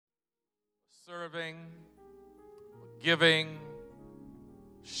serving, giving,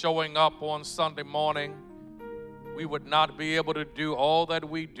 showing up on Sunday morning. We would not be able to do all that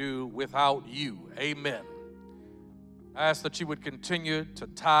we do without you. Amen. I ask that you would continue to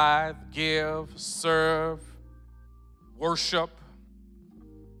tithe, give, serve, worship.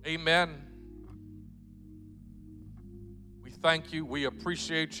 Amen. We thank you. We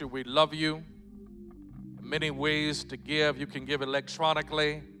appreciate you. We love you. Many ways to give. You can give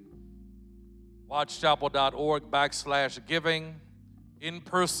electronically. Watchchapel.org/giving. In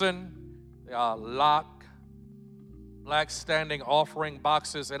person, there are black standing offering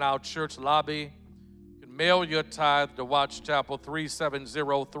boxes in our church lobby. You can mail your tithe to Watch Chapel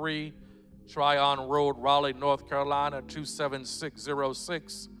 3703, Tryon Road, Raleigh, North Carolina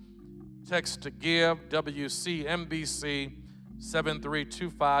 27606. Text to give, WCMBC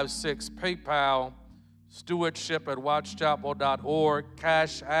 73256. PayPal, stewardship@watchchapel.org.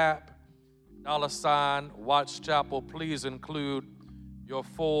 Cash App, $ Watch Chapel. Please include your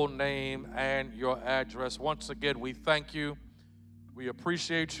full name and your address. Once again, we thank you. We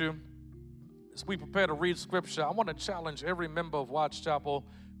appreciate you. As we prepare to read scripture, I want to challenge every member of Watch Chapel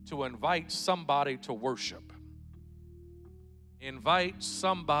to invite somebody to worship. Invite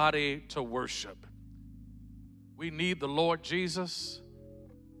somebody to worship. We need the Lord Jesus,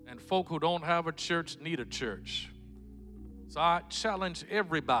 and folk who don't have a church need a church. So I challenge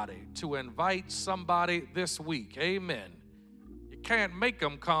everybody to invite somebody this week. Amen. You can't make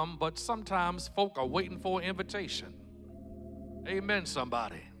them come, but sometimes folk are waiting for an invitation. Amen,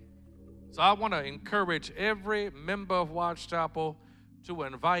 somebody. So I want to encourage every member of Watch Chapel to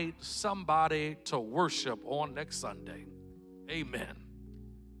invite somebody to worship on next Sunday. Amen.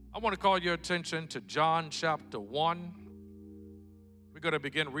 I want to call your attention to John chapter 1. We're going to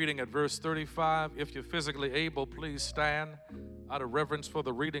begin reading at verse 35. If you're physically able, please stand out of reverence for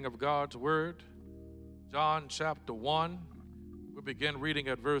the reading of God's word. John chapter 1. We'll begin reading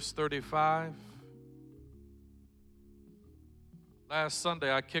at verse 35. Last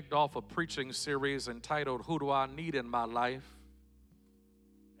Sunday, I kicked off a preaching series entitled, Who Do I Need in My Life?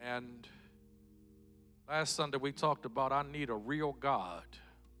 And last Sunday, we talked about I need a real God.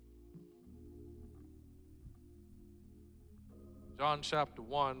 John chapter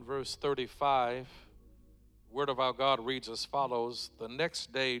 1, verse 35, the word of our God reads as follows. The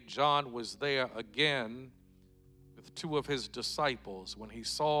next day, John was there again with two of his disciples. When he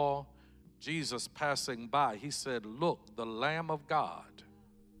saw Jesus passing by, he said, "Look, the Lamb of God."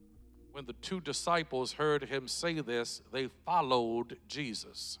 When the two disciples heard him say this, they followed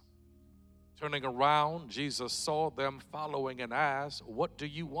Jesus. Turning around, Jesus saw them following and asked, "What do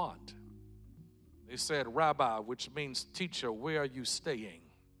you want?" They said, "Rabbi," which means teacher, "where are you staying?"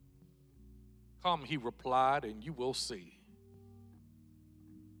 "Come," he replied, "and you will see."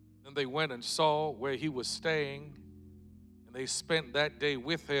 Then they went and saw where he was staying, and they spent that day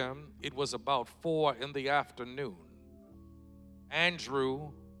with him. It was about 4 p.m.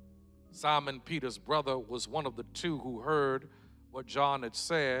 Andrew, Simon Peter's brother, was one of the two who heard what John had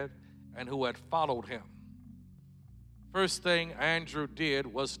said and who had followed him. First thing Andrew did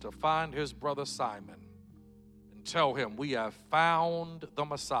was to find his brother Simon and tell him, "We have found the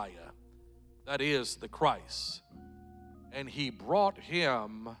Messiah," that is the Christ. And he brought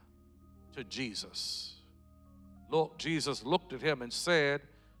him to Jesus. Look, Jesus looked at him and said,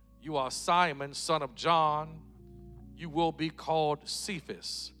 "You are Simon, son of John. You will be called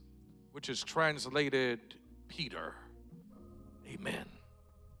Cephas," which is translated Peter. Amen.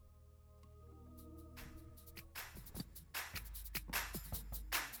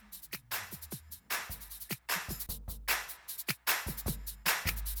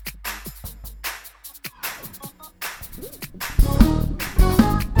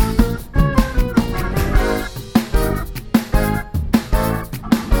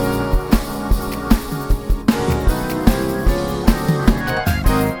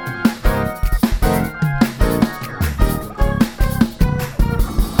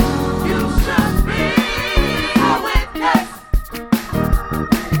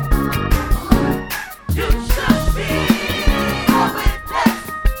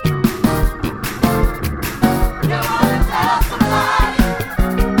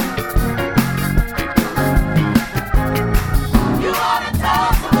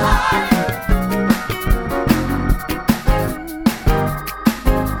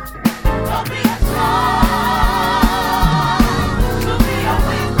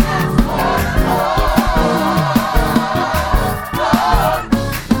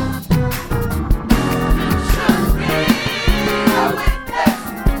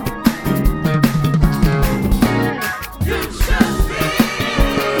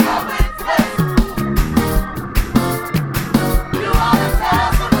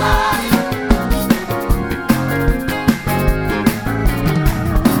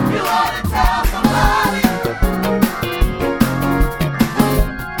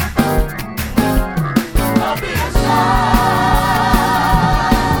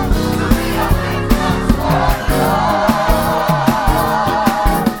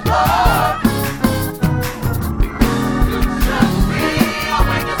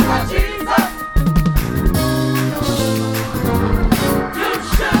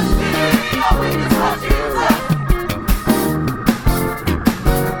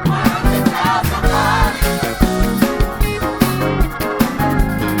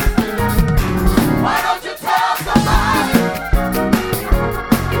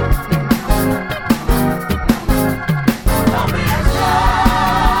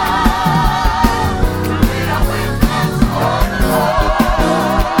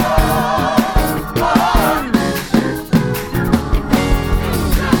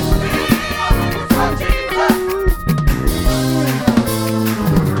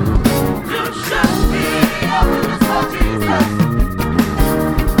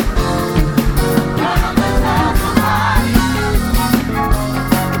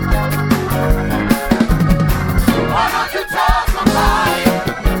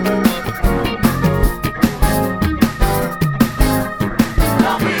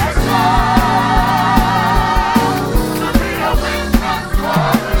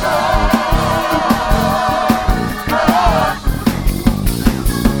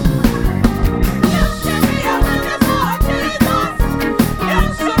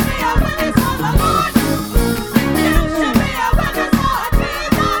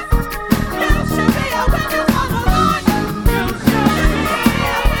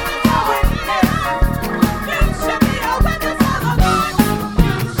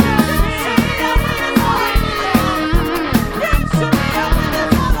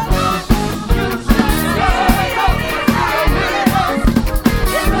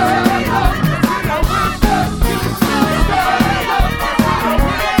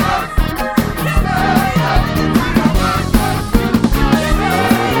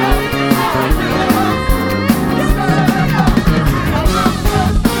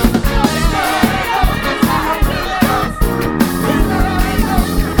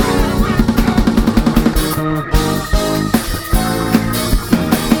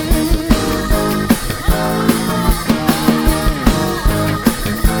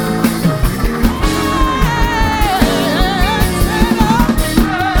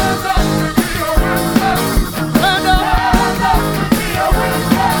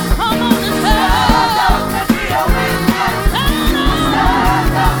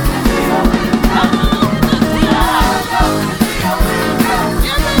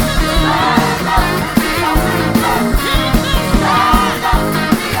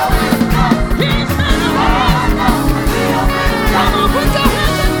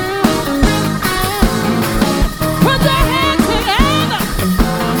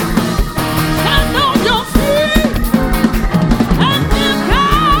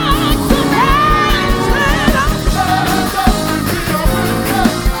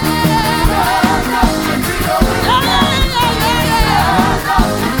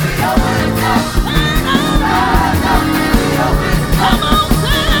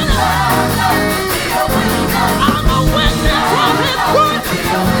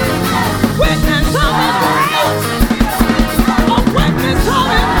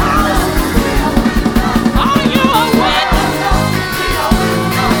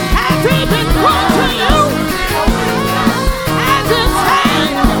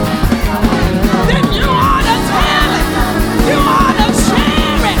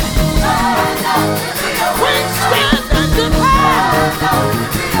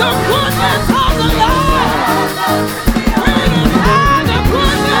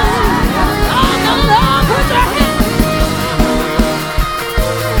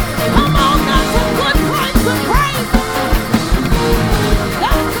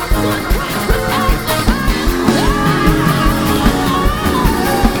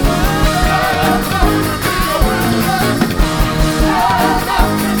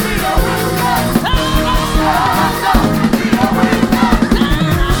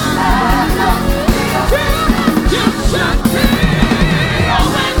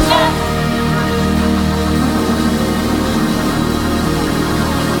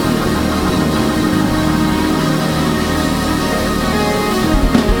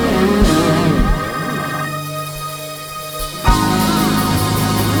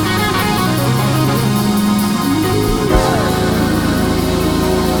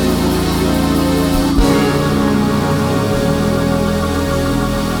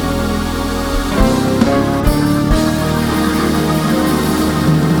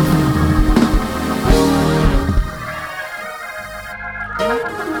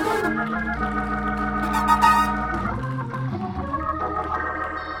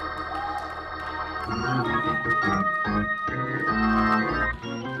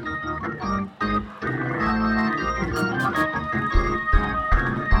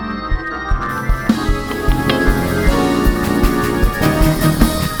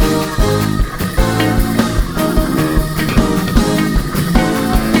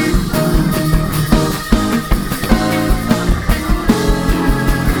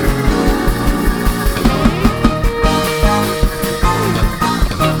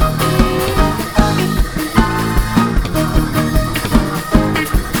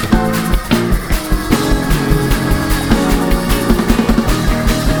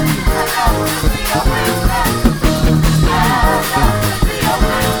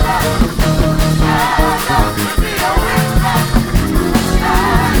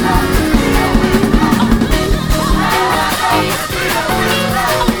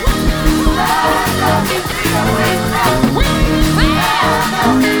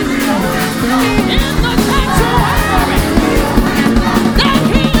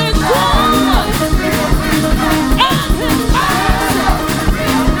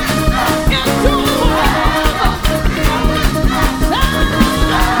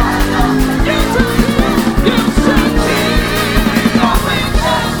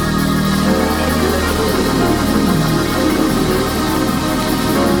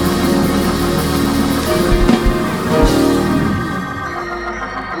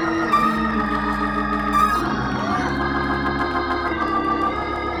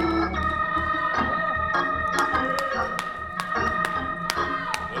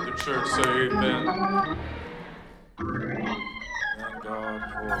 Church say amen. Thank God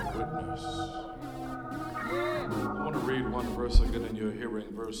for a witness. I want to read one verse again in your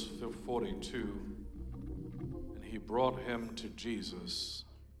hearing, verse 42. And he brought him to Jesus.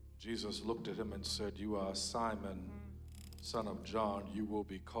 Jesus looked at him and said, "You are Simon, son of John. You will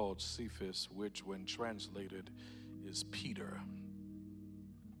be called Cephas," which when translated is Peter.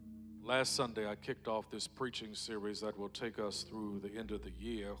 Last Sunday, I kicked off this preaching series that will take us through the end of the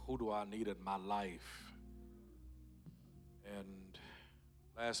year. Who do I need in my life? And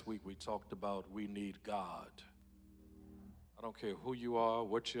last week we talked about we need God. I don't care who you are,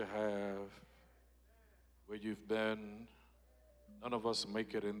 what you have, where you've been. None of us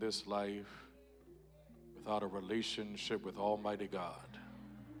make it in this life without a relationship with Almighty God.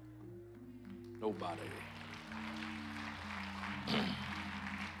 Nobody.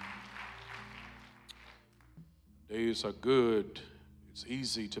 Days are good. It's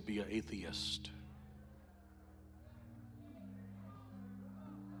easy to be an atheist.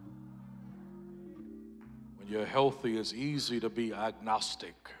 When you're healthy, it's easy to be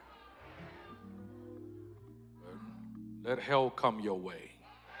agnostic. Let hell come your way.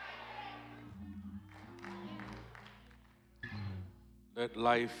 Let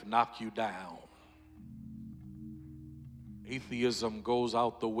life knock you down. Atheism goes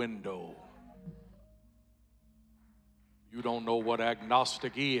out the window. You don't know what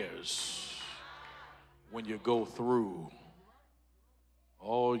agnostic is when you go through.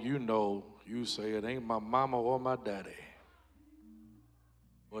 All you know, you say, it ain't my mama or my daddy,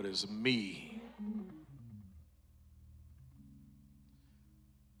 but it's me.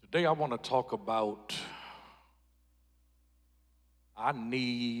 Today I want to talk about I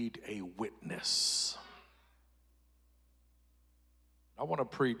need a witness. I want to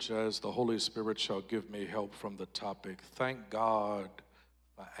preach as the Holy Spirit shall give me help from the topic. Thank God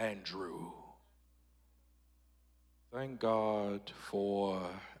for Andrew. Thank God for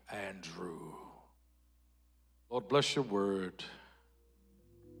Andrew. Lord, bless your word.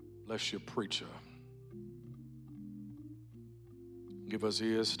 Bless your preacher. Give us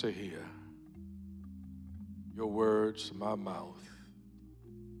ears to hear. Your words, my mouth.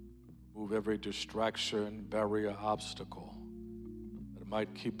 Move every distraction, barrier, obstacle that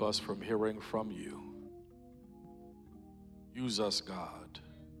might keep us from hearing from you. Use us, God,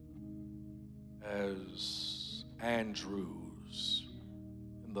 as Andrews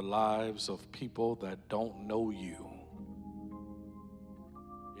in the lives of people that don't know you.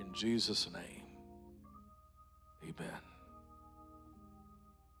 In Jesus' name, amen.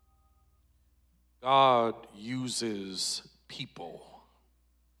 God uses people.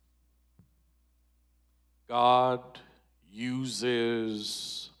 God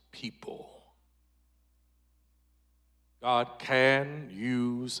uses people. God can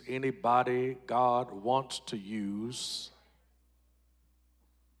use anybody God wants to use.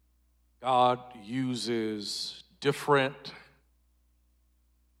 God uses different,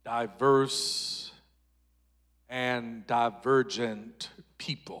 diverse, and divergent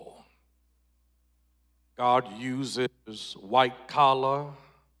people. God uses white collar,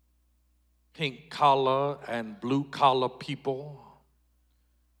 pink collar, and blue collar people.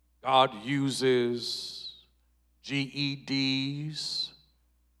 God uses GEDs,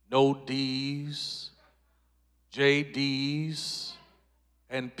 no D's, JDs,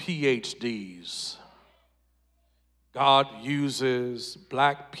 and PhDs. God uses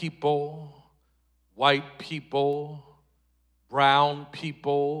black people, white people, brown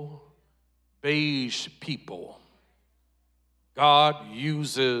people, beige people. God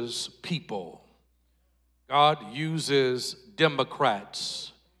uses people. God uses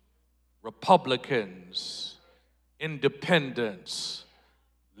Democrats, Republicans, independents,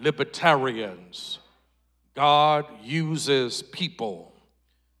 libertarians. God uses people.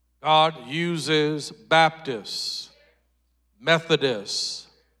 God uses Baptists, Methodists,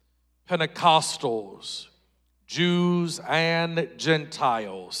 Pentecostals, Jews and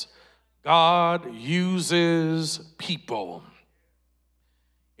Gentiles. God uses people.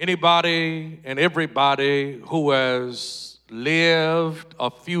 Anybody and everybody who has lived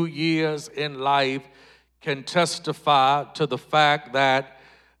a few years in life can testify to the fact that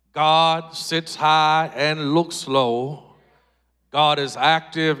God sits high and looks low. God is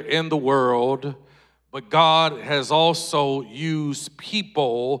active in the world, but God has also used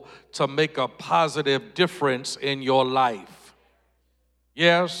people to make a positive difference in your life.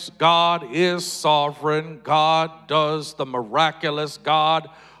 Yes, God is sovereign. God does the miraculous. God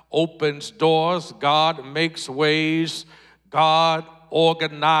opens doors. God makes ways. God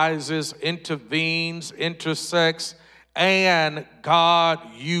organizes, intervenes, intersects, and God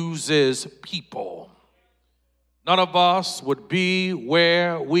uses people. None of us would be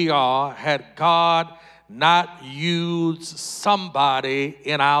where we are had God not used somebody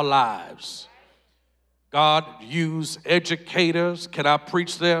in our lives. God used educators. Can I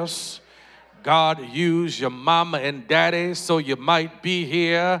preach this? God used your mama and daddy so you might be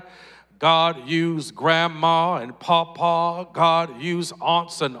here. God used grandma and papa. God used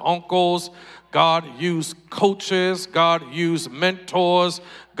aunts and uncles. God used coaches. God used mentors.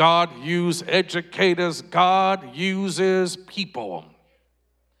 God used educators. God uses people.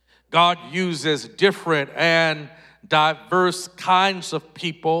 God uses different and diverse kinds of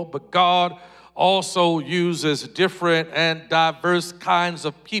people, but God also uses different and diverse kinds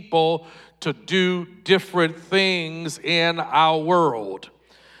of people to do different things in our world.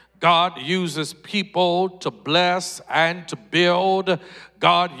 God uses people to bless and to build.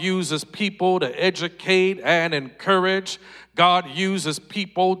 God uses people to educate and encourage. God uses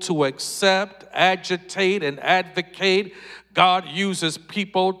people to accept, agitate, and advocate. God uses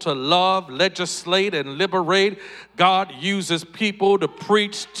people to love, legislate, and liberate. God uses people to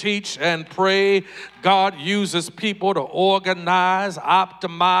preach, teach, and pray. God uses people to organize,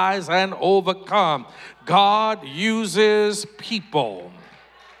 optimize, and overcome. God uses people.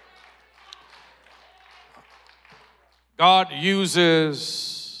 God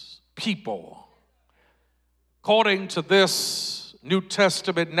uses people. According to this New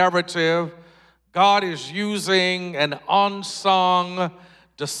Testament narrative, God is using an unsung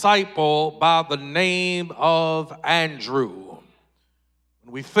disciple by the name of Andrew.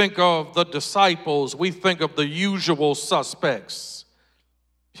 When we think of the disciples, we think of the usual suspects: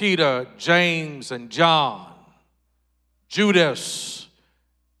 Peter, James, and John. Judas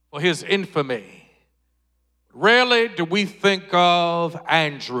for his infamy. Rarely do we think of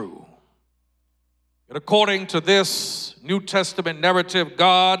Andrew. But according to this New Testament narrative,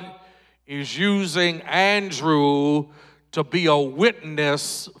 God is using Andrew to be a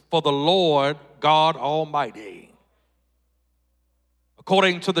witness for the Lord God Almighty.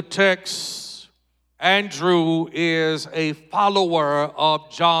 According to the text, Andrew is a follower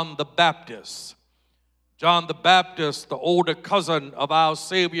of John the Baptist. John the Baptist, the older cousin of our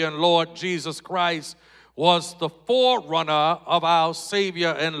Savior and Lord Jesus Christ, was the forerunner of our Savior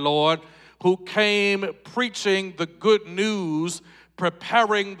and Lord, who came preaching the good news,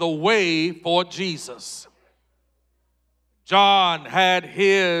 preparing the way for Jesus. John had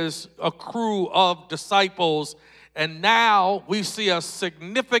a crew of disciples, and now we see a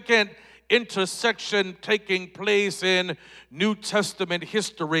significant intersection taking place in New Testament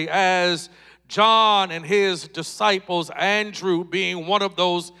history as John and his disciples, Andrew being one of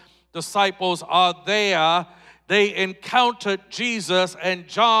those disciples, are there. They encountered Jesus, and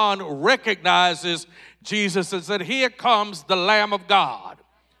John recognizes Jesus and said, "Here comes the Lamb of God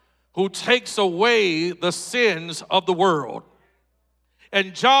who takes away the sins of the world."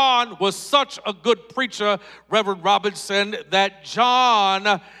 And John was such a good preacher, Reverend Robinson, that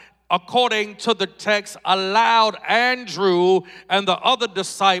John according to the text, allowed Andrew and the other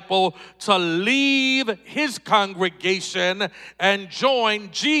disciple to leave his congregation and join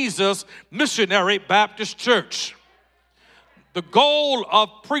Jesus Missionary Baptist Church. The goal of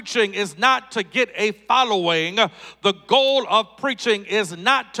preaching is not to get a following. The goal of preaching is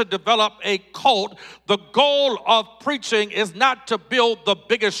not to develop a cult. The goal of preaching is not to build the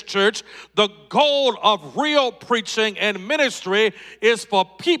biggest church. The goal of real preaching and ministry is for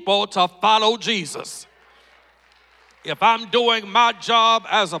people to follow Jesus. If I'm doing my job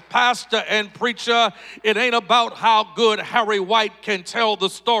as a pastor and preacher, it ain't about how good Harry White can tell the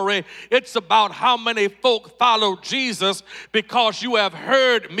story. It's about how many folk follow Jesus because you have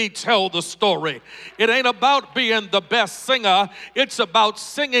heard me tell the story. It ain't about being the best singer. It's about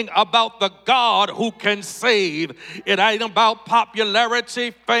singing about the God who can save. It ain't about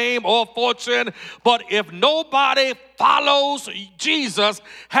popularity, fame, or fortune. But if nobody follows Jesus,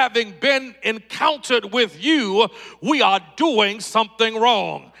 having been encountered with you, we are doing something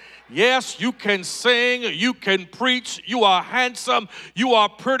wrong. Yes, you can sing, you can preach, you are handsome, you are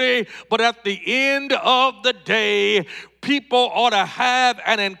pretty, but at the end of the day, people ought to have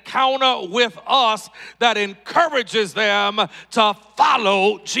an encounter with us that encourages them to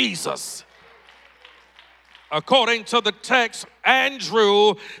follow Jesus. According to the text,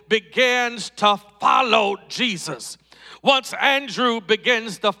 Andrew begins to follow Jesus. Once Andrew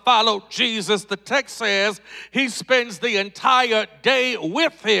begins to follow Jesus, the text says he spends the entire day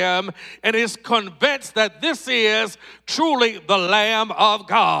with him and is convinced that this is truly the Lamb of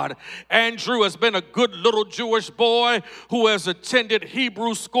God. Andrew has been a good little Jewish boy who has attended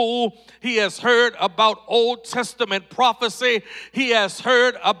Hebrew school. He has heard about Old Testament prophecy. He has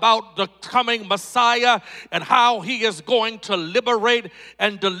heard about the coming Messiah and how he is going to liberate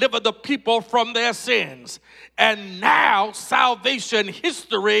and deliver the people from their sins. And now salvation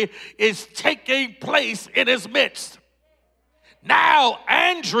history is taking place in his midst. Now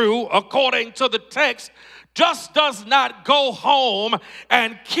Andrew, according to the text, just does not go home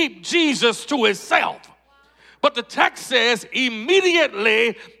and keep Jesus to himself. But the text says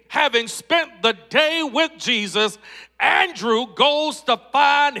immediately, having spent the day with Jesus, Andrew goes to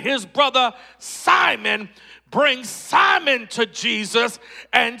find his brother Simon, brings Simon to Jesus,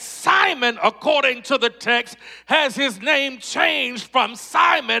 and Simon, according to the text, has his name changed from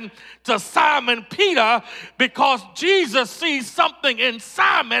Simon to Simon Peter because Jesus sees something in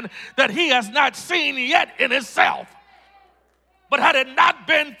Simon that he has not seen yet in himself. But had it not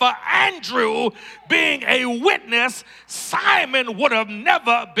been for Andrew being a witness, Simon would have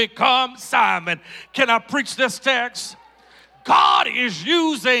never become Simon. Can I preach this text? God is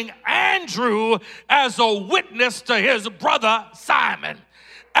using Andrew as a witness to his brother Simon.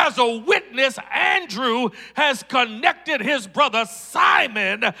 As a witness, Andrew has connected his brother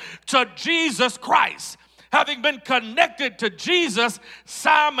Simon to Jesus Christ. Having been connected to Jesus,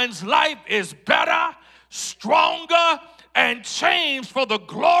 Simon's life is better, stronger, and changed for the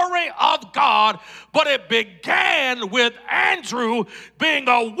glory of God. But it began with Andrew being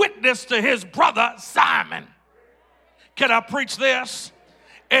a witness to his brother Simon. Can I preach this?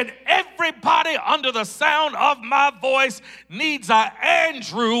 And everybody under the sound of my voice needs an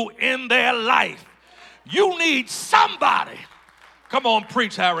Andrew in their life. You need somebody. Come on,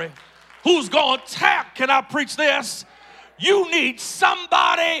 preach, Harry. Who's going to tap? Can I preach this? You need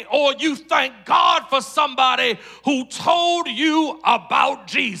somebody, or you thank God for somebody who told you about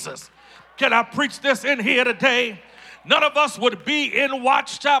Jesus. Can I preach this in here today? None of us would be in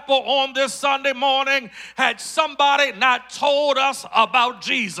Watch Chapel on this Sunday morning had somebody not told us about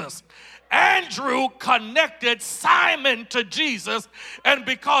Jesus. Andrew connected Simon to Jesus, and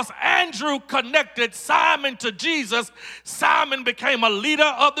because Andrew connected Simon to Jesus, Simon became a leader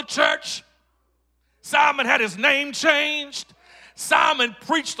of the church. Simon had his name changed. Simon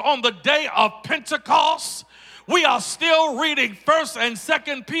preached on the day of Pentecost. We are still reading 1st and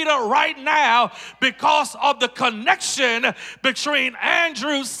 2nd Peter right now because of the connection between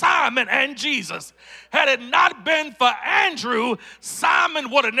Andrew, Simon, and Jesus. Had it not been for Andrew, Simon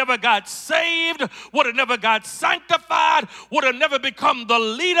would have never got saved, would have never got sanctified, would have never become the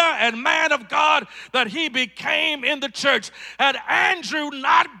leader and man of God that he became in the church. Had Andrew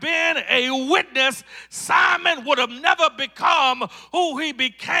not been a witness, Simon would have never become who he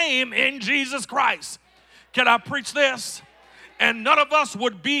became in Jesus Christ. Can I preach this? And none of us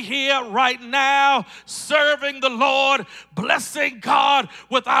would be here right now serving the Lord, blessing God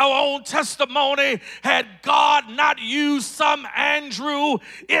with our own testimony had God not used some Andrew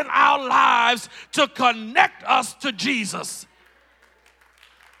in our lives to connect us to Jesus.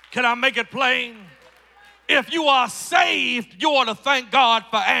 Can I make it plain? If you are saved, you ought to thank God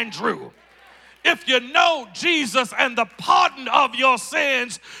for Andrew. If you know Jesus and the pardon of your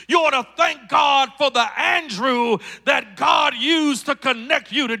sins, you ought to thank God for the Andrew that God used to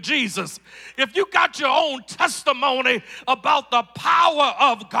connect you to Jesus. If you got your own testimony about the power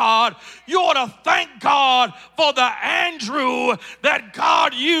of God, you ought to thank God for the Andrew that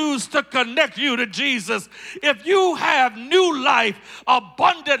God used to connect you to Jesus. If you have new life,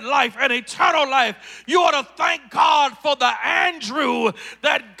 abundant life, and eternal life, you ought to thank God for the Andrew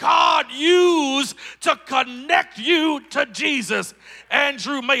that God used to connect you to Jesus.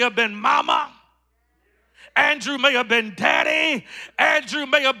 Andrew may have been mama. Andrew may have been daddy. Andrew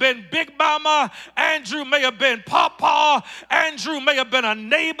may have been big mama. Andrew may have been papa. Andrew may have been a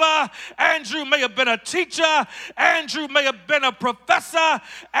neighbor. Andrew may have been a teacher. Andrew may have been a professor.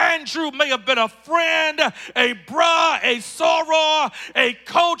 Andrew may have been a friend, a bruh, a soror, a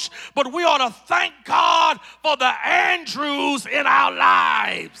coach. But we ought to thank God for the Andrews in our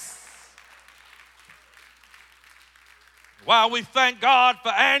lives. While we thank God for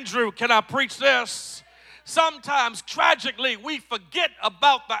Andrew, can I preach this? Sometimes, tragically, we forget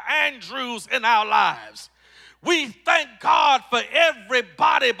about the Andrews in our lives. We thank God for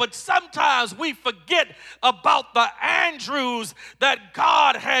everybody, but sometimes we forget about the Andrews that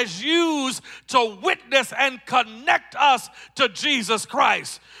God has used to witness and connect us to Jesus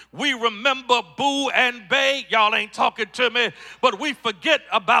Christ. We remember Boo and Bay. Y'all ain't talking to me, but we forget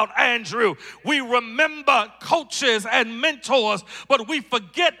about Andrew. We remember coaches and mentors, but we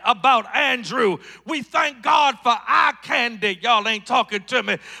forget about Andrew. We thank God for eye candy. Y'all ain't talking to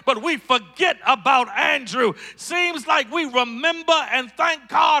me, but we forget about Andrew. Seems like we remember and thank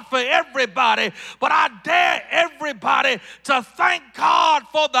God for everybody, but I dare everybody to thank God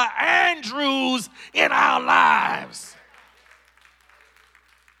for the Andrews in our lives.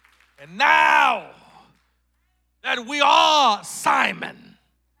 And now that we are Simon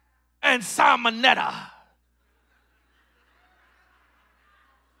and Simonetta,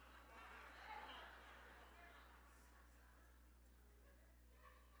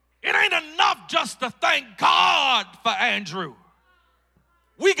 it ain't enough just to thank God for Andrew.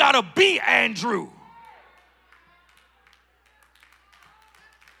 We got to be Andrew.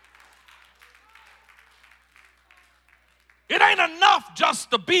 It ain't enough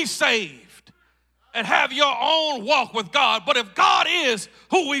just to be saved and have your own walk with God. But if God is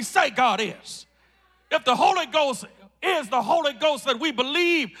who we say God is, if the Holy Ghost is the Holy Ghost that we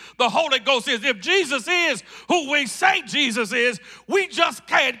believe the Holy Ghost is, if Jesus is who we say Jesus is, we just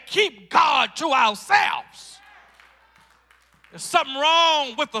can't keep God to ourselves. There's something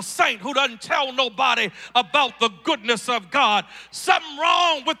wrong with a saint who doesn't tell nobody about the goodness of God. Something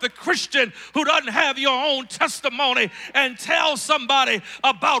wrong with the Christian who doesn't have your own testimony and tell somebody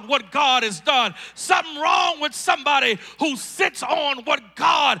about what God has done. Something wrong with somebody who sits on what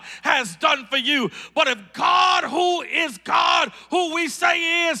God has done for you. But if God, who is God, who we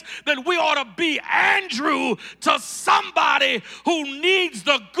say is, then we ought to be Andrew to somebody who needs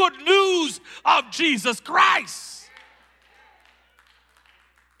the good news of Jesus Christ.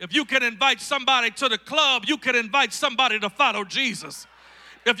 If you can invite somebody to the club, you can invite somebody to follow Jesus.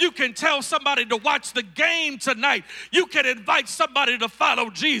 If you can tell somebody to watch the game tonight, you can invite somebody to follow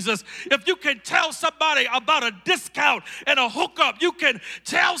Jesus. If you can tell somebody about a discount and a hookup, you can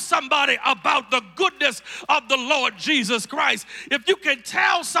tell somebody about the goodness of the Lord Jesus Christ. If you can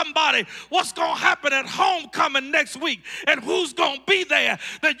tell somebody what's going to happen at homecoming next week and who's going to be there,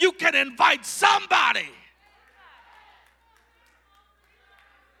 then you can invite somebody.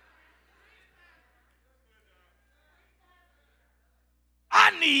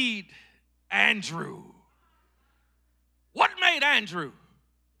 I need Andrew. What made Andrew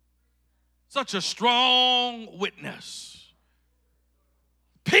such a strong witness?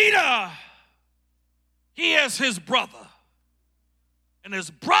 Peter, he is his brother. And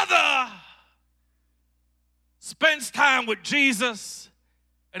his brother spends time with Jesus,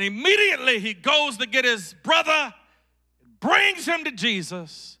 and immediately he goes to get his brother, brings him to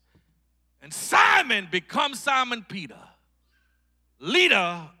Jesus, and Simon becomes Simon Peter,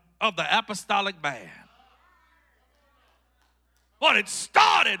 leader of the apostolic band. But it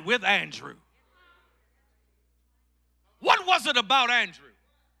started with Andrew. What was it about Andrew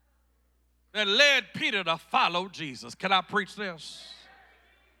that led Peter to follow Jesus? Can I preach this?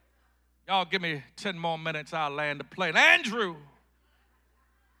 Y'all give me 10 more minutes, I'll land the plane. Andrew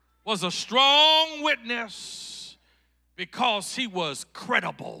was a strong witness because he was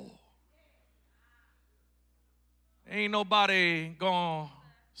credible. Ain't nobody gonna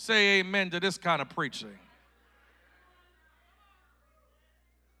say amen to this kind of preaching.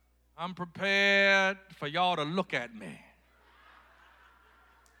 I'm prepared for y'all to look at me.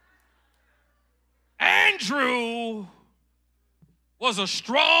 Andrew was a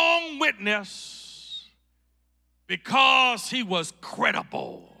strong witness because he was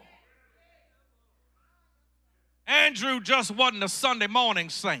credible. Andrew just wasn't a Sunday morning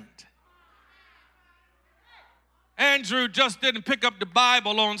saint. Andrew just didn't pick up the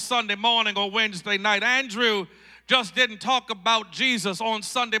Bible on Sunday morning or Wednesday night. Andrew just didn't talk about Jesus on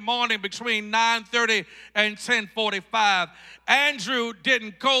Sunday morning between 9:30 and 10:45. Andrew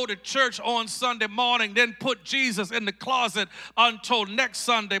didn't go to church on Sunday morning, then put Jesus in the closet until next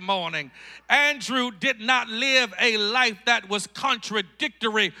Sunday morning. Andrew did not live a life that was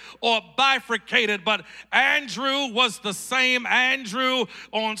contradictory or bifurcated, but Andrew was the same Andrew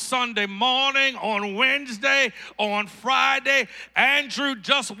on Sunday morning, on Wednesday, on Friday. Andrew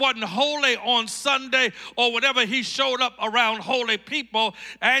just wasn't holy on Sunday or whatever he showed up around holy people.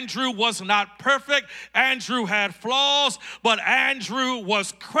 Andrew was not perfect. Andrew had flaws, but Andrew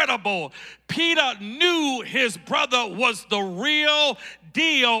was credible. Peter knew his brother was the real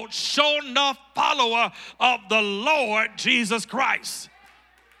deal, sure enough follower of the Lord Jesus Christ.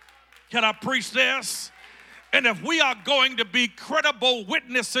 Can I preach this? And if we are going to be credible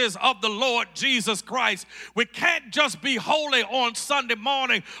witnesses of the Lord Jesus Christ, we can't just be holy on Sunday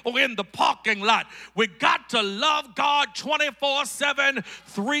morning or in the parking lot. We got to love God 24/7,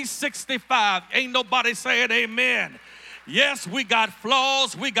 365. Ain't nobody saying amen. Yes, we got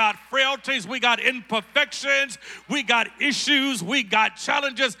flaws, we got frailties, we got imperfections, we got issues, we got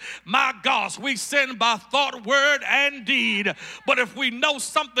challenges. My gosh, we sin by thought, word, and deed. But if we know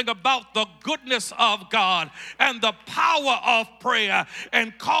something about the goodness of God and the power of prayer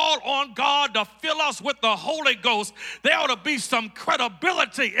and call on God to fill us with the Holy Ghost, there ought to be some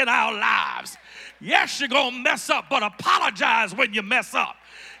credibility in our lives. Yes, you're going to mess up, but apologize when you mess up.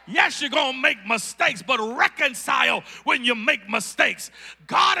 Yes, you're going to make mistakes, but reconcile when you make mistakes.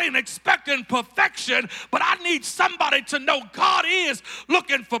 God ain't expecting perfection, but I need somebody to know God is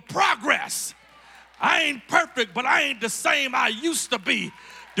looking for progress. I ain't perfect, but I ain't the same I used to be.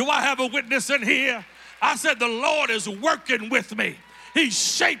 Do I have a witness in here? I said the Lord is working with me. He's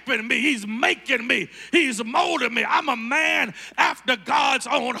shaping me. He's making me. He's molding me. I'm a man after God's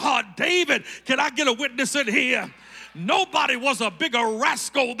own heart. David, can I get a witness in here? Nobody was a bigger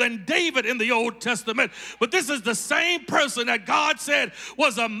rascal than David in the Old Testament, but this is the same person that God said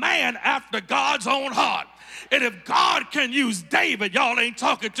was a man after God's own heart. And if God can use David, y'all ain't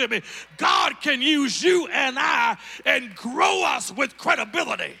talking to me, God can use you and I and grow us with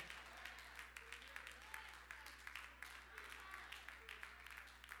credibility.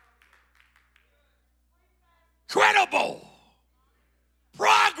 Credible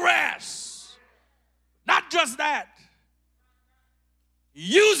progress. Not just that. He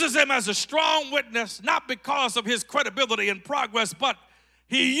uses him as a strong witness, not because of his credibility and progress, but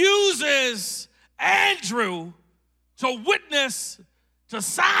he uses Andrew to witness to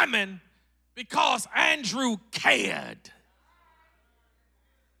Simon because Andrew cared.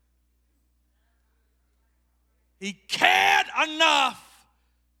 He cared enough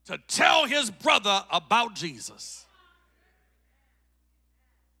to tell his brother about Jesus.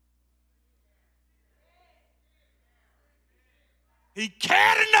 He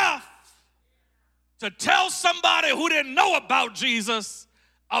cared enough to tell somebody who didn't know about Jesus.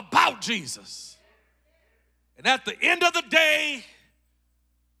 And at the end of the day,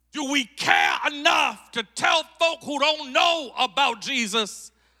 do we care enough to tell folk who don't know about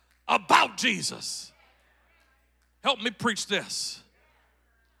Jesus? Help me preach this.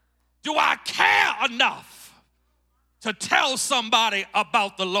 Do I care enough to tell somebody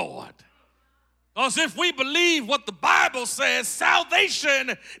about the Lord? Because if we believe what the Bible says,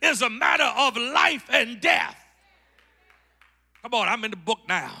 salvation is a matter of life and death. Come on, I'm in the book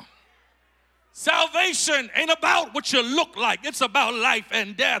now. Salvation ain't about what you look like. It's about life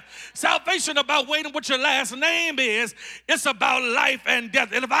and death. Salvation about waiting what your last name is. It's about life and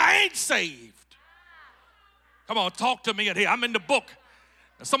death. And if I ain't saved, come on, talk to me in here. I'm in the book.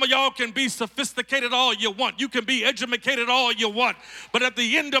 Some of y'all can be sophisticated all you want. You can be educated all you want. But at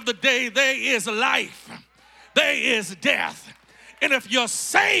the end of the day, there is life. There is death. And if you're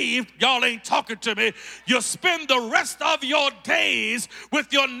saved, y'all ain't talking to me, you'll spend the rest of your days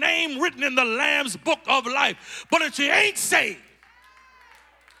with your name written in the Lamb's book of life. But if you ain't saved,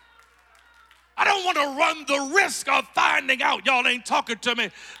 I don't don't want to run the risk of finding out. Y'all ain't talking to me.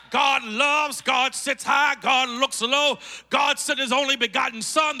 God loves, God sits high, God looks low. God sent his only begotten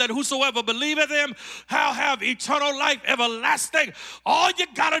Son, that whosoever believeth him shall have eternal life everlasting. All you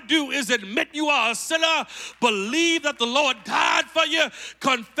got to do is admit you are a sinner, believe that the Lord died for you,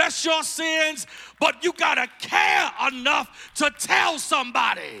 confess your sins, but you got to care enough to tell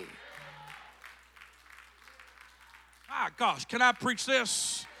somebody. My gosh, can I preach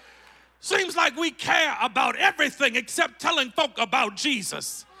this? Seems like we care about everything except telling folk about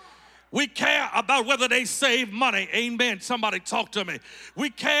Jesus. We care about whether they save money. Amen. Somebody talk to me. We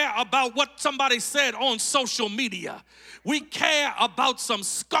care about what somebody said on social media. We care about some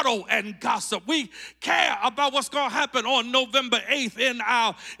scuttle and gossip. We care about what's going to happen on November 8th in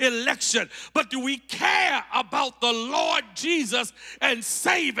our election. But do we care about the Lord Jesus and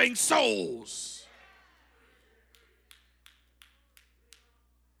saving souls?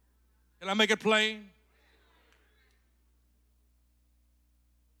 Can I make it plain?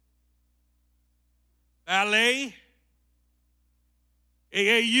 Ballet,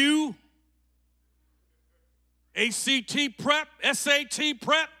 AAU, ACT prep, SAT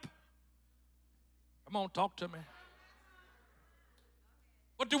prep. Come on, talk to me.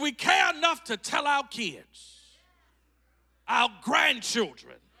 But do we care enough to tell our kids, our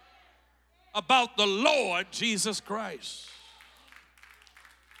grandchildren, about the Lord Jesus Christ?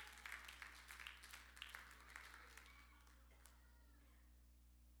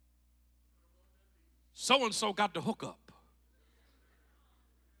 So-and-so got the hookup.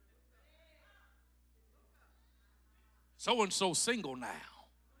 So-and-so single now.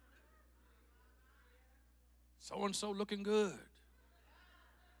 So-and-so looking good.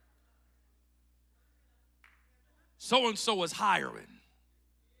 So-and-so is hiring.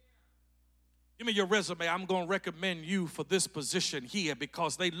 Give me your resume. I'm going to recommend you for this position here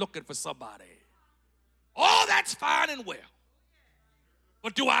because they looking for somebody. Oh, that's fine and well.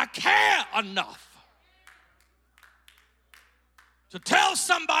 But do I care enough to tell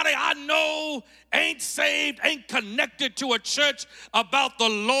somebody I know ain't saved, ain't connected to a church about the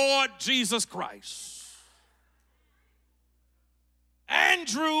Lord Jesus Christ?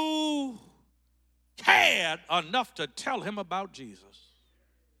 Andrew cared enough to tell him about Jesus.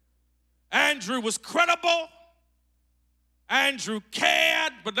 Andrew was credible. Andrew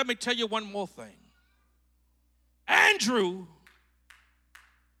cared, but let me tell you one more thing. Andrew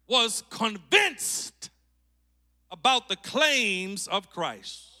was convinced about the claims of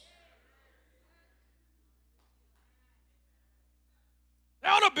Christ. There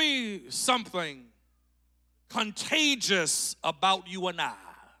ought to be something contagious about you and I.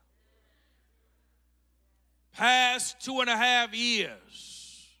 Past 2.5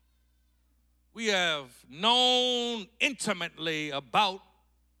 years, we have known intimately about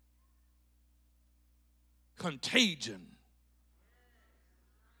contagion.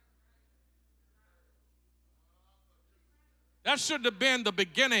 That should have been the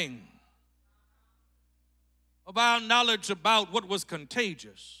beginning of our knowledge about what was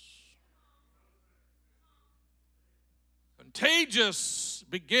contagious. Contagious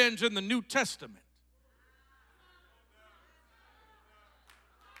begins in the New Testament.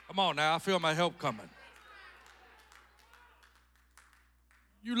 Come on now, I feel my help coming.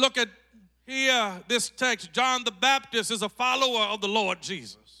 You look at here, this text, John the Baptist is a follower of the Lord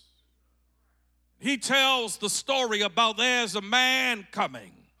Jesus. He tells the story about there's a man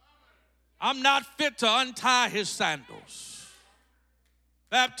coming. I'm not fit to untie his sandals.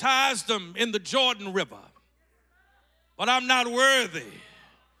 Baptized him in the Jordan River, but I'm not worthy.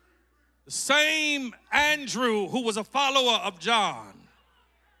 The same Andrew who was a follower of John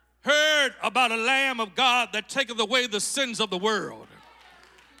heard about a Lamb of God that taketh away the sins of the world.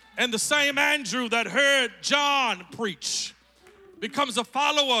 And the same Andrew that heard John preach becomes a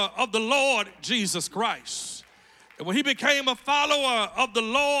follower of the Lord Jesus Christ. And when he became a follower of the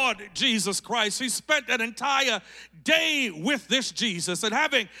Lord Jesus Christ, he spent an entire day with this Jesus. And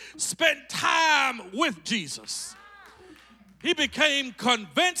having spent time with Jesus, he became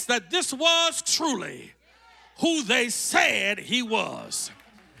convinced that this was truly who they said he was.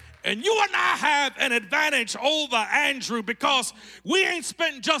 And you and I have an advantage over Andrew because we ain't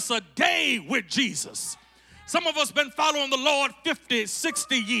spent just a day with Jesus. Some of us been following the Lord 50,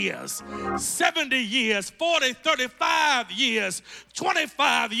 60 years, 70 years, 40, 35 years,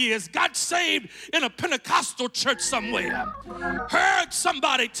 25 years, got saved in a Pentecostal church somewhere, heard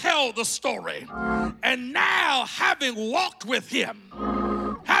somebody tell the story, and now having walked with him,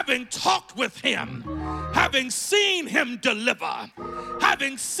 having talked with him, having seen him deliver,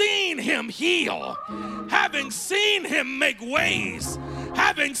 having seen him heal, having seen him make ways,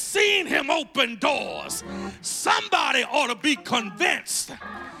 having seen him open doors, somebody ought to be convinced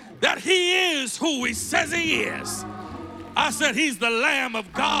that he is who he says he is. I said he's the Lamb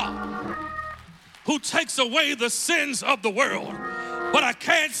of God who takes away the sins of the world. But I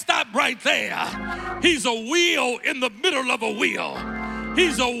can't stop right there. He's a wheel in the middle of a wheel.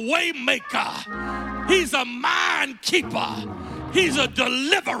 He's a way maker. He's a mind keeper. He's a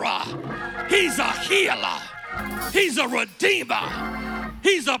deliverer. He's a healer. He's a redeemer.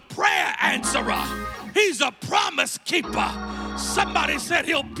 He's a prayer answerer. He's a promise keeper. Somebody said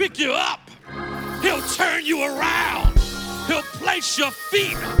he'll pick you up. He'll turn you around. He'll place your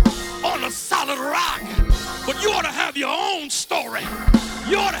feet on a solid rock. But you ought to have your own story.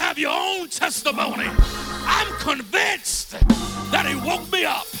 You ought to have your own testimony. I'm convinced that he woke me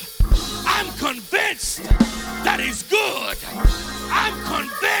up. I'm convinced that he's good. I'm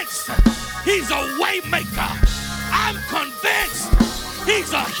convinced he's a way maker. I'm convinced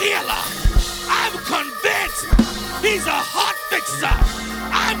he's a healer. I'm convinced he's a heart fixer.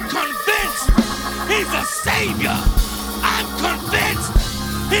 I'm convinced he's a savior. I'm convinced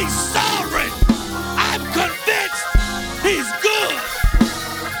he's sovereign. I'm convinced he's good.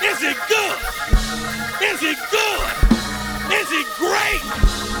 Is he good? Is he good? Is he great?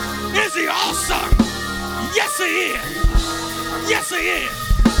 Is he awesome? Yes, he is. Yes, he is.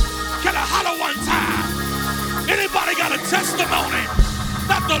 Can I holler one time? Anybody got a testimony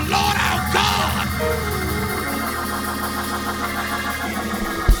that the Lord our God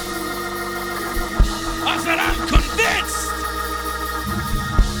I said, I'm convinced.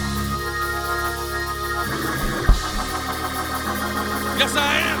 Yes, I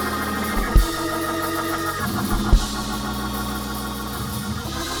am.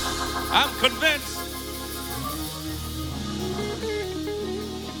 I'm convinced.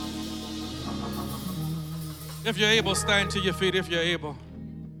 If you're able, stand to your feet. If you're able.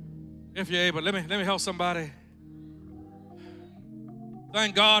 If you're able, let me help somebody.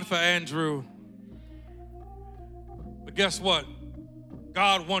 Thank God for Andrew. But guess what?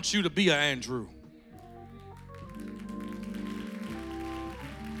 God wants you to be an Andrew.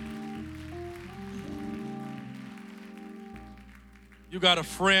 You got a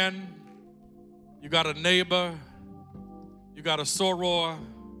friend, you got a neighbor, you got a soror,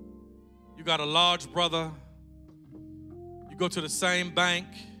 you got a large brother, you go to the same bank,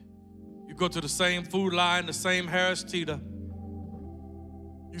 you go to the same food line, the same Harris Teeter,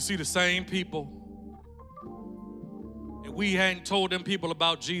 you see the same people, and we hadn't told them people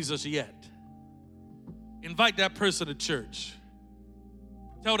about Jesus yet. Invite that person to church.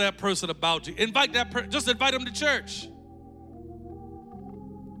 Tell that person about you. Just invite them to church.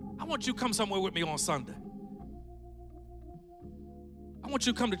 I want you to come somewhere with me on Sunday. I want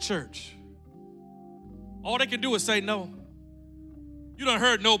you to come to church. All they can do is say no. You done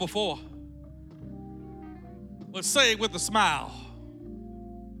heard no before. But say it with a smile.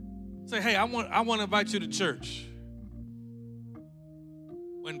 Say, hey, I want to invite you to church.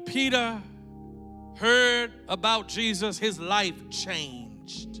 When Peter heard about Jesus, his life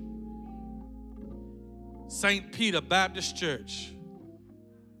changed. St. Peter Baptist Church.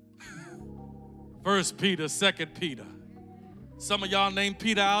 1 Peter, 2 Peter. Some of y'all named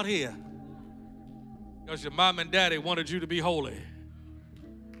Peter out here because your mom and daddy wanted you to be holy.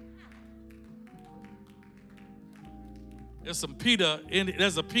 There's a Peter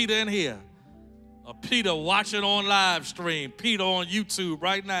in here. A Peter watching on live stream. Peter on YouTube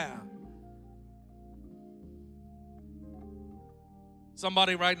right now.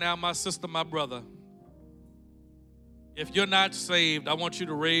 Somebody right now, my sister, my brother. If you're not saved, I want you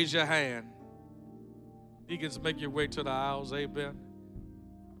to raise your hand. Deacons, make your way to the aisles, amen.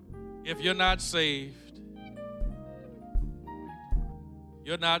 If you're not saved,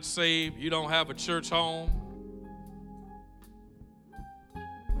 you don't have a church home,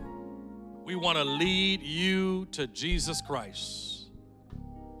 we want to lead you to Jesus Christ.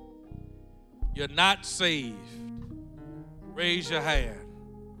 You're not saved, raise your hand.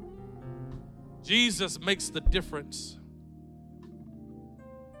 Jesus makes the difference.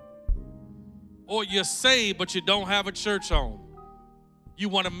 Or you're saved, but you don't have a church home. You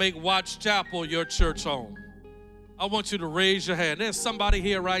want to make Watts Chapel your church home. I want you to raise your hand. There's somebody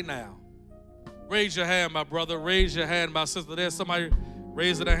here right now. Raise your hand, my brother. Raise your hand, my sister. There's somebody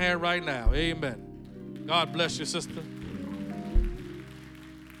raising their hand right now. Amen. God bless you, sister.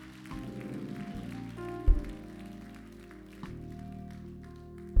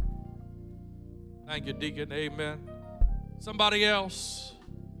 Thank you, deacon. Amen. Somebody else.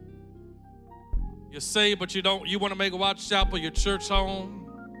 You're saved, but you want to make Watts Chapel your church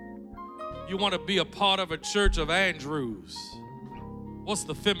home. You want to be a part of a church of Andrews. What's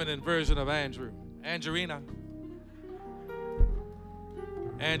the feminine version of Andrew? Angelina?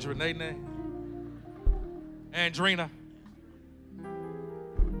 Andrina? Andrina?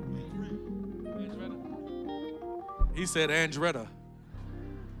 He said Andretta.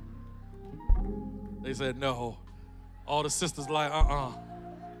 They said no. All the sisters like,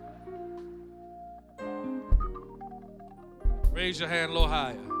 Raise your hand a little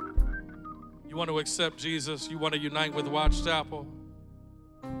higher. You want to accept Jesus? You want to unite with Watch Chapel?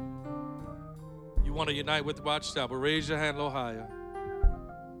 You want to unite with Watch Chapel? Raise your hand a little higher.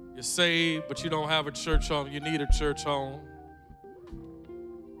 You're saved, but you don't have a church home. You need a church home.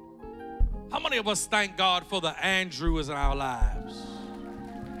 How many of us thank God for the Andrews in our lives?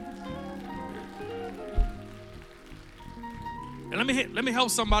 And let me help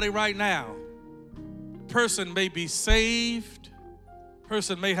somebody right now. Person may be saved,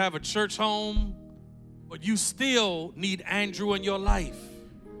 person may have a church home, but you still need Andrew in your life.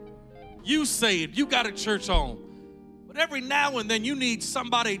 You saved, you got a church home, but every now and then you need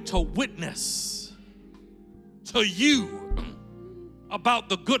somebody to witness to you about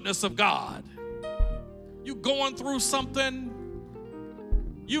the goodness of God. You going through something,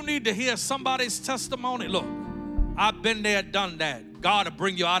 you need to hear somebody's testimony. Look, I've been there, done that. God will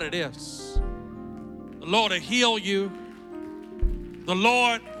bring you out of this. The Lord will heal you. The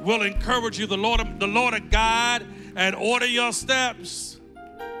Lord will encourage you. The Lord will guide and order your steps.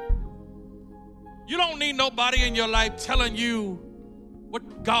 You don't need nobody in your life telling you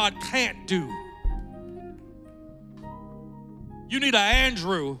what God can't do. You need an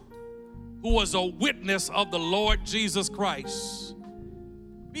Andrew who was a witness of the Lord Jesus Christ.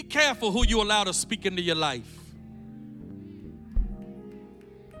 Be careful who you allow to speak into your life.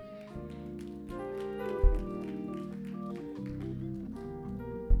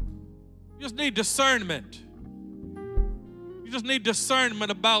 You just need discernment. You just need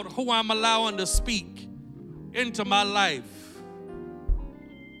discernment about who I'm allowing to speak into my life.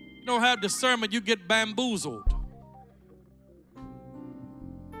 You don't have discernment, you get bamboozled.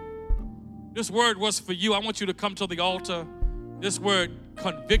 This word was for you. I want you to come to the altar. This word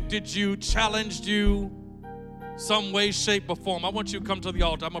convicted you, challenged you, some way, shape, or form. I want you to come to the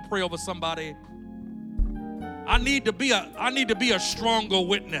altar. I'm gonna pray over somebody. I need to be a stronger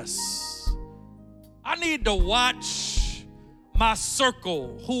witness. I need to watch my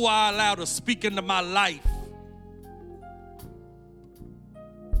circle, who I allow to speak into my life.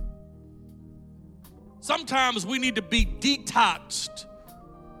 Sometimes we need to be detoxed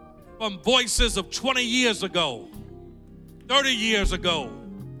from voices of 20 years ago, 30 years ago.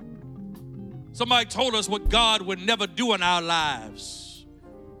 Somebody told us what God would never do in our lives.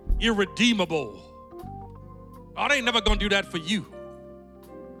 Irredeemable. God ain't never gonna do that for you.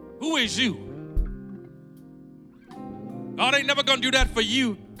 Who is you? God ain't never gonna do that for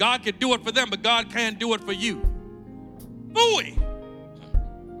you. God can do it for them, but God can't do it for you. Booey!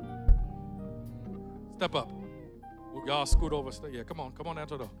 Step up. Y'all scoot over. Yeah, come on down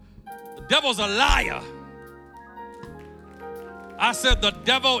to the door. The devil's a liar. I said the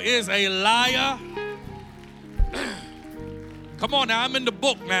devil is a liar. Come on now, I'm in the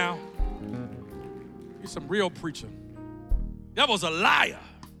book now. He's some real preaching. Devil's a liar.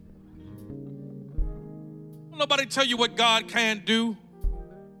 Don't nobody tell you what God can do.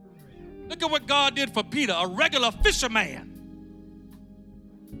 Look at what God did for Peter, a regular fisherman.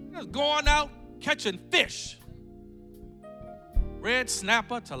 He was going out catching fish. Red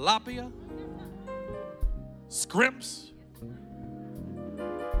snapper, tilapia, scrimps.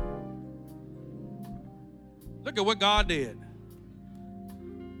 Look at what God did.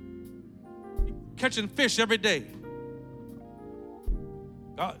 Catching fish every day.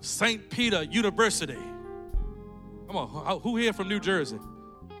 St. Peter University. Come on, who here from New Jersey?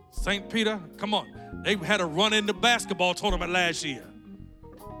 St. Peter, come on. They had a run in the basketball tournament last year.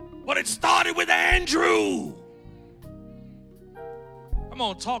 But it started with Andrew. Come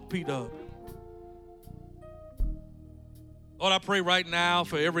on, talk Peter. Lord, I pray right now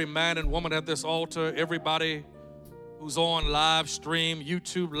for every man and woman at this altar, everybody who's on live stream,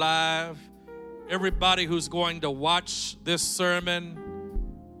 YouTube Live, everybody who's going to watch this sermon,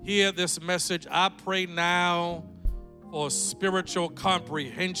 hear this message. I pray now for spiritual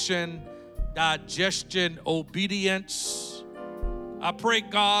comprehension, digestion, obedience. I pray,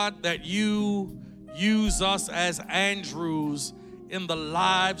 God, that you use us as Andrews in the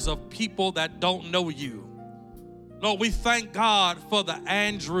lives of people that don't know you. Lord, we thank God for the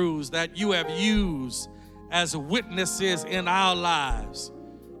Andrews that you have used as witnesses in our lives.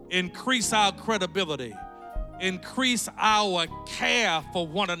 Increase our credibility. Increase our care for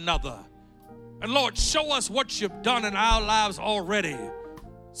one another. And Lord, show us what you've done in our lives already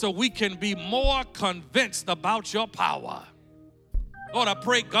so we can be more convinced about your power. Lord, I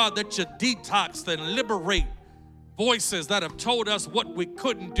pray, God, that you detox and liberate voices that have told us what we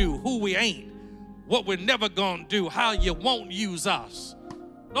couldn't do, who we ain't, what we're never going to do, how you won't use us.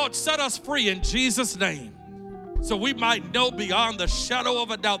 Lord, set us free in Jesus' name so we might know beyond the shadow of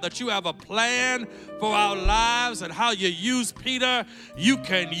a doubt that you have a plan for our lives, and how you use Peter, you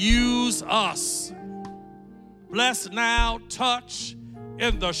can use us. Bless now, touch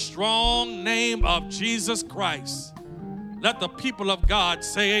in the strong name of Jesus Christ. Let the people of God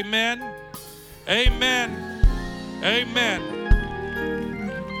say amen, amen, amen.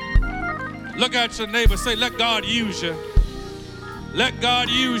 Look at your neighbor, say, let God use you. Let God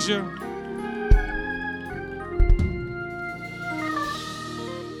use you.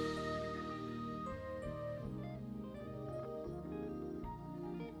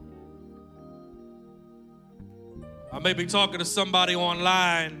 I may be talking to somebody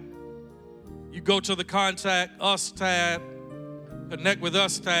online. You go to the Contact Us tab, Connect with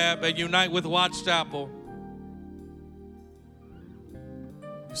Us tab, and Unite with Watch Chapel.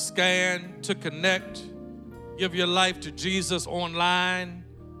 You scan to connect, give your life to Jesus online,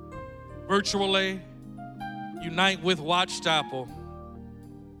 virtually. Unite with Watch Chapel.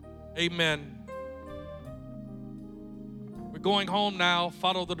 Amen. We're going home now.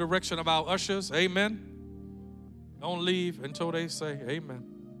 Follow the direction of our ushers. Amen. Don't leave until they say amen.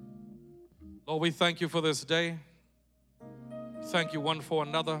 Lord, we thank you for this day. Thank you one for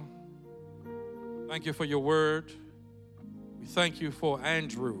another. Thank you for your word. We thank you for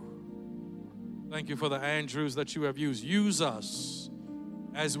Andrew. Thank you for the Andrews that you have used. Use us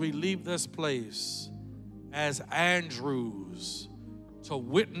as we leave this place as Andrews to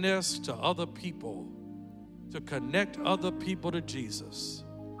witness to other people, to connect other people to Jesus.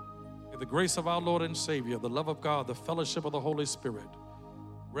 In the grace of our Lord and Savior, the love of God, the fellowship of the Holy Spirit,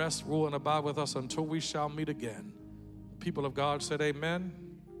 rest, rule, and abide with us until we shall meet again. The people of God said amen,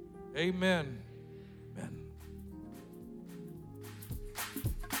 amen.